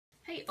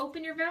Ruthie,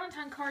 open your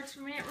Valentine cards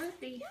from Aunt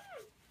Ruthie.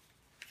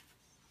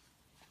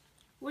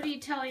 What do you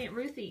tell Aunt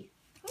Ruthie?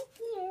 Thank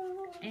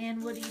you.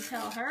 And what do you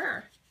tell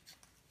her?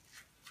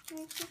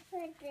 Thank you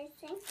for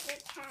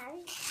the card.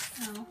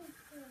 Oh.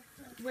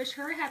 Wish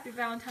her a happy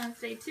Valentine's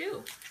Day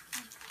too.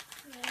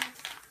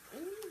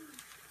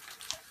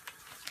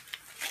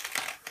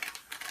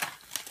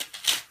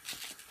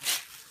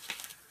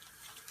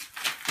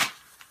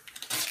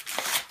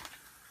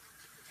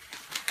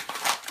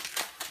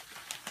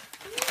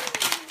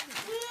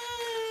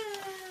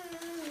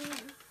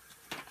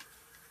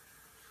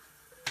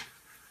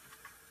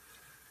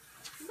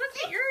 Look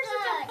at yours,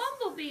 it's a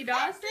bumblebee,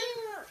 Dawson.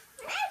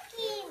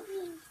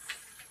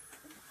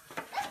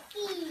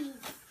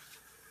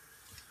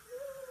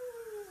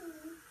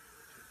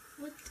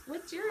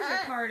 What's yours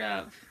a part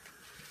of?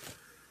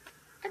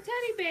 A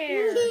teddy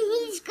bear.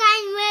 He's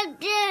climbing up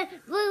the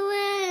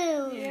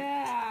balloon.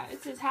 Yeah,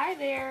 it says hi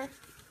there.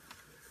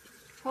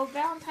 Hope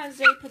Valentine's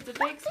Day puts a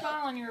big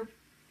smile on your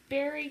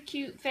very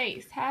cute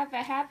face. Have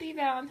a happy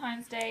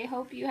Valentine's Day.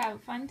 Hope you have a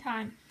fun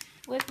time.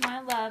 With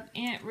my love,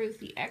 Aunt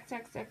Ruthie.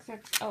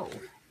 XXXXO.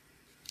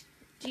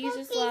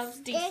 Jesus loves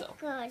Diesel.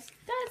 That's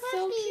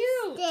so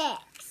cute.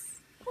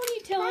 What do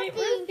you tell Aunt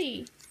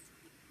Ruthie?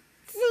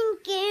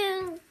 Thank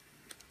you.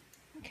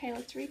 Okay,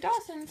 let's read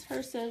Dawson's.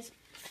 Hers says,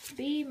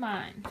 be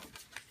mine.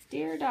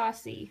 Dear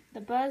Dossie,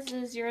 the buzz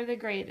is you're the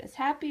greatest.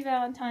 Happy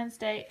Valentine's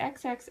Day.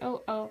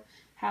 XXOO.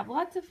 Have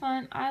lots of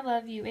fun. I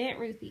love you, Aunt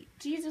Ruthie.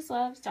 Jesus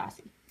loves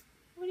Dossie.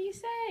 What do you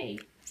say?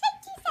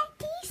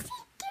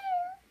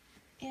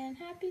 And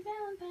happy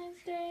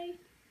Valentine's Day.